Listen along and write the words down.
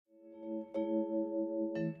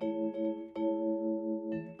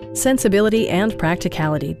Sensibility and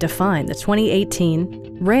practicality define the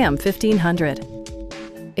 2018 Ram 1500.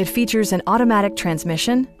 It features an automatic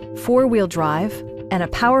transmission, four-wheel drive, and a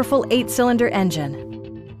powerful 8-cylinder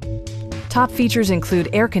engine. Top features include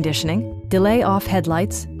air conditioning, delay-off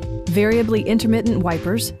headlights, variably intermittent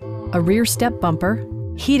wipers, a rear step bumper,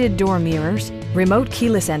 heated door mirrors, remote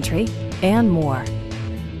keyless entry, and more.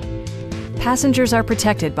 Passengers are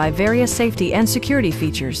protected by various safety and security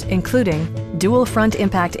features, including dual front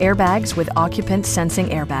impact airbags with occupant sensing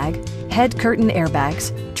airbag, head curtain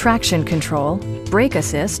airbags, traction control, brake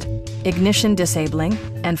assist, ignition disabling,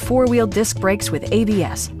 and four-wheel disc brakes with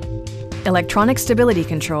ABS. Electronic stability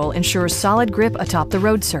control ensures solid grip atop the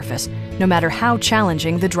road surface, no matter how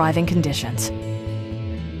challenging the driving conditions.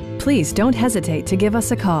 Please don't hesitate to give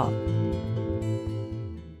us a call.